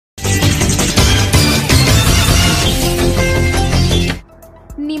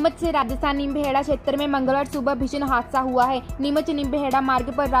नीमच से राजस्थान निम्बेहेड़ा क्षेत्र में मंगलवार सुबह भीषण हादसा हुआ है। नीमच निम्बेहेड़ा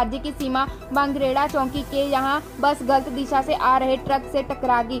मार्ग पर राज्य की सीमा बांगरेड़ा चौकी के यहां बस गलत दिशा से आ रहे ट्रक से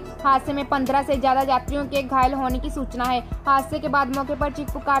टकरा गई। हादसे में 15 से ज्यादा यात्रियों के घायल होने की सूचना है। हादसे के बाद मौके पर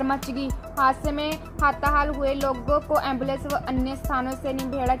चीख पुकार मच गई। हादसे में हताहत हुए लोगों को एम्बुलेंस व अन्य स्थानों से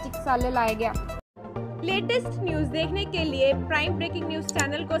निम्बेहेड़ा चिकित्सालय लाया गया। लेटेस्ट न्यूज देखने के लिए प्राइम ब्रेकिंग न्यूज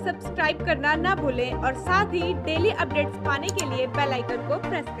चैनल को सब्सक्राइब करना ना भूलें और साथ ही डेली अपडेट्स पाने के लिए बेल आइकन को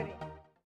प्रेस करें।